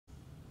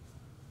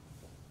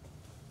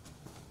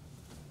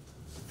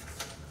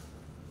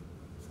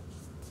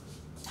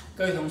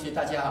各位同学，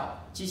大家好。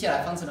接下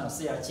来方程老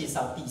师要介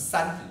绍第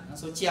3题。他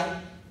说将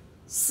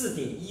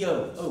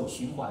4.12525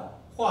循环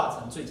化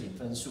成最简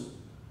分数。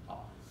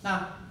好，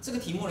那这个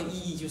题目的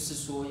意义就是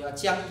说，要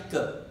将一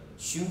个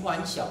循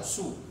环小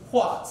数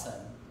化成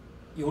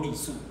有理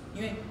数。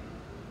因为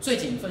最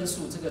简分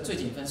数，这个最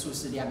简分数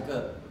是两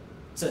个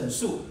整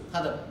数它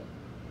的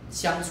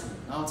相除，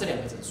然后这两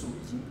个整数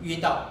已经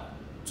约到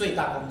最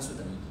大公因数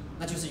等于1，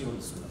那就是有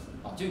理数了。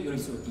好，就有理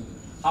数的定义。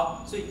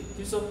好，所以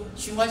就是说，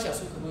循环小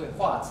数可不可以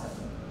化成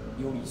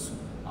有理数？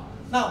好，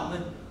那我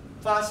们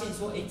发现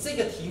说，这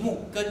个题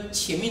目跟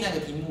前面那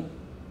个题目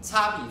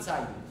差别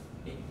在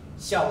于，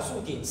小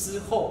数点之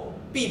后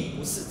并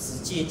不是直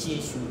接接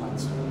循环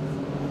节，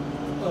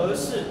而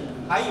是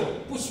还有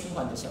不循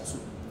环的小数。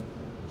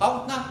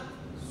好，那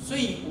所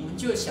以我们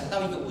就想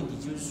到一个问题，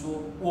就是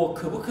说我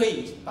可不可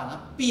以把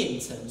它变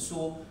成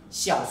说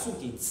小数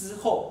点之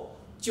后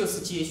就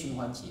是接循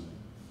环节？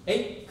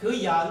可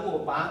以啊，如果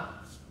我把它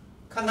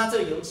看它这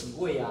里有几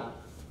位啊？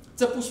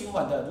这不循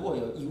环的，如果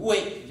有1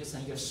位，你就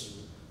乘一个10；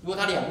如果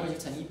它2位就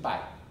乘100，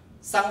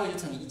 3位就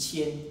乘以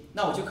1000。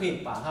那我就可以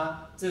把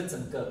它这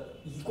整个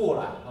移过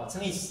来啊，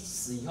乘以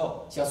10以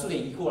后，小数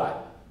点移过来，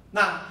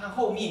那它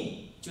后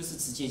面就是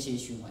直接接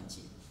循环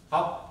节。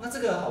好，那这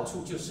个好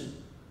处就是，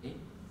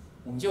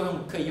我们就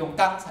可以用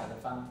刚才的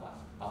方法，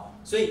好，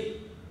所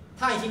以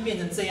它已经变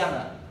成这样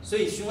了。所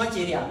以循环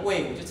节2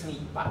位我就乘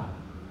以100，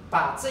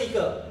把这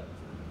个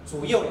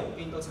左右两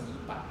边都乘以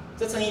100，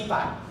这乘以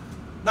100，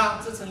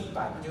那这乘以100，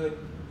它就会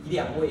移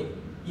2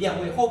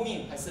位，后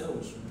面还是2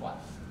维循环。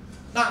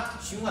那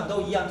循环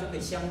都一样，就可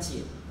以相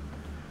减，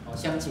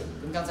相减，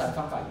跟刚才的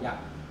方法一样，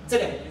这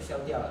两个就消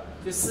掉了，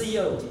就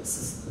4125减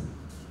41。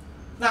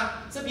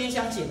那这边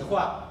相减的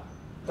话，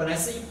本来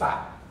是100，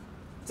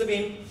这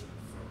边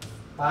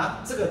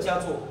把这个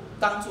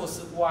当做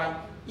是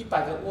y，100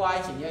个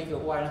y 减掉1个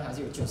y， 那还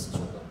是有99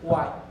个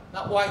y，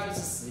 那 y 就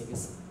是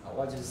 10x，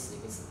 y 就是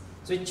 10x。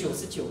所以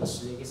99个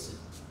10x，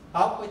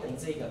 好，会等于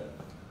这个。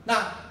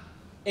那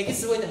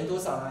x 会等于多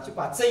少呢？就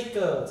把这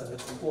个整个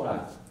除过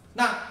来。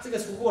那这个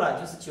除过来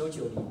就是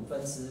990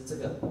分之这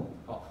个。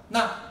好，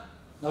那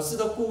老师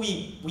都故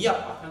意不要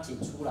把它剪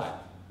出来，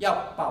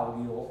要保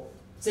留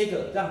这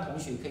个，让同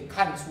学可以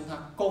看出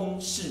它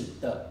公式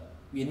的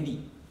原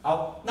理。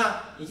好，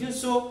那也就是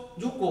说，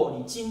如果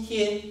你今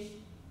天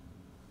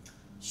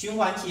循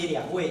环节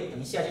2位，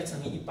等一下就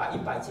乘以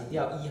100，100减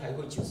掉1还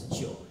会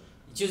99。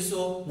也就是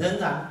说，仍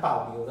然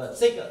保留了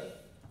这个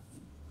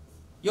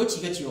有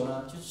几个9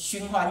呢？就是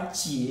循环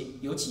节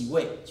有几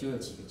位就有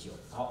几个9。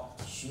好，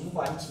循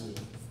环节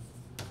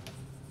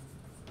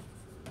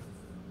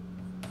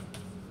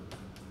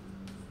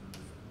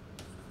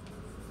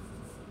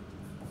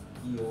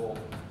有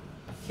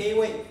k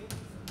位，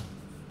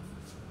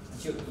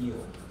就有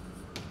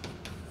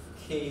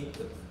k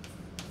个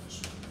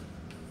9。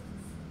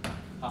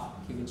好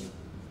 ，k 个9。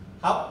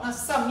好，那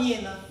上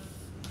面呢，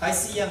还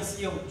是一样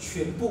是用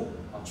全部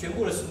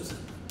的数字，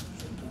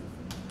全部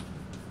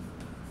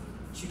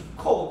去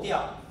扣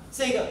掉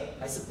这个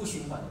还是不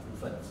循环的部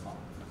分。好，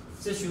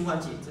这循环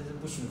节，这是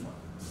不循环，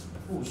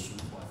不循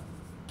环。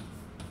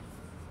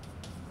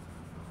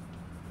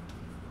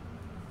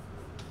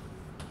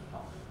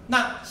好，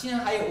那现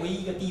在还有唯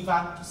一一个地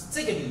方，就是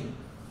这个零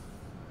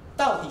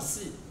到底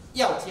是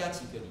要加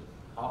几个零？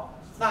好，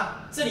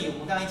那这里我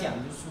们刚才讲，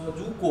就是说，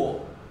如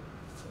果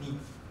你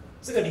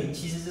这个零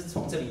其实是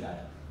从这里来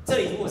的，这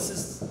里如果是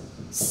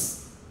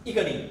1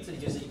个0，这里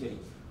就是1个0；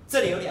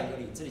这里有2个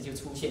0，这里就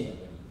出现2个0；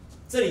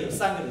这里有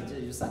3个0，这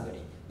里就3个0。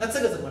那这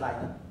个怎么来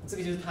呢？这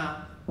个就是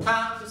它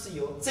就是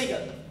由这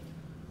个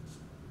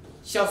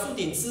小数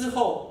点之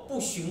后不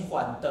循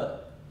环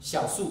的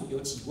小数有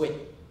几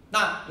位，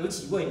那有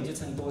几位你就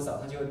乘以多少，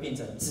它就会变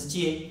成直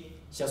接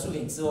小数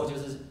点之后就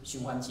是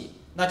循环节，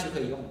那就可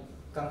以用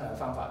刚才的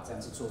方法这样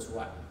子做出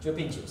来，就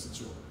变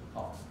99。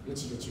好，有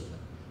几个9的。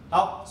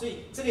好，所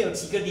以这个有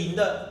几个0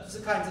的，就是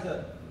看这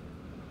个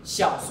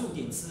小数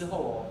点之后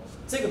哦，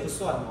这个不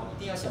算哦，一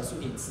定要小数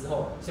点之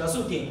后，小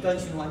数点跟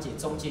循环节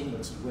中间有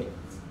几位，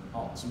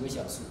几位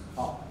小数，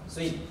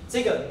所以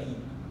这个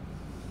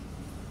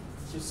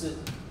0就是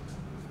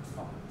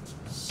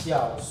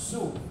小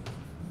数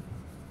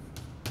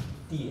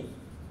点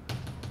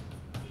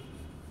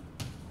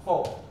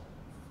后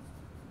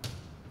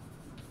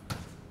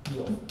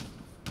有，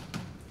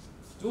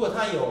如果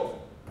它有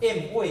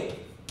m 位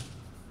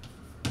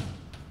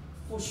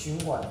不循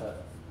环的。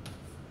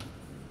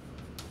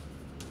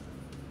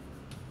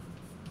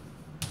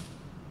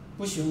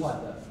不循环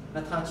的，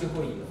那它就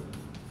会有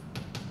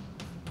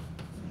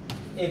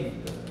m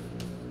个，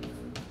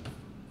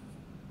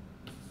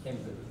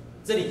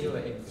这里就有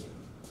m 个。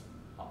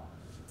好，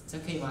这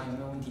可以吗？有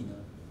没有问题呢？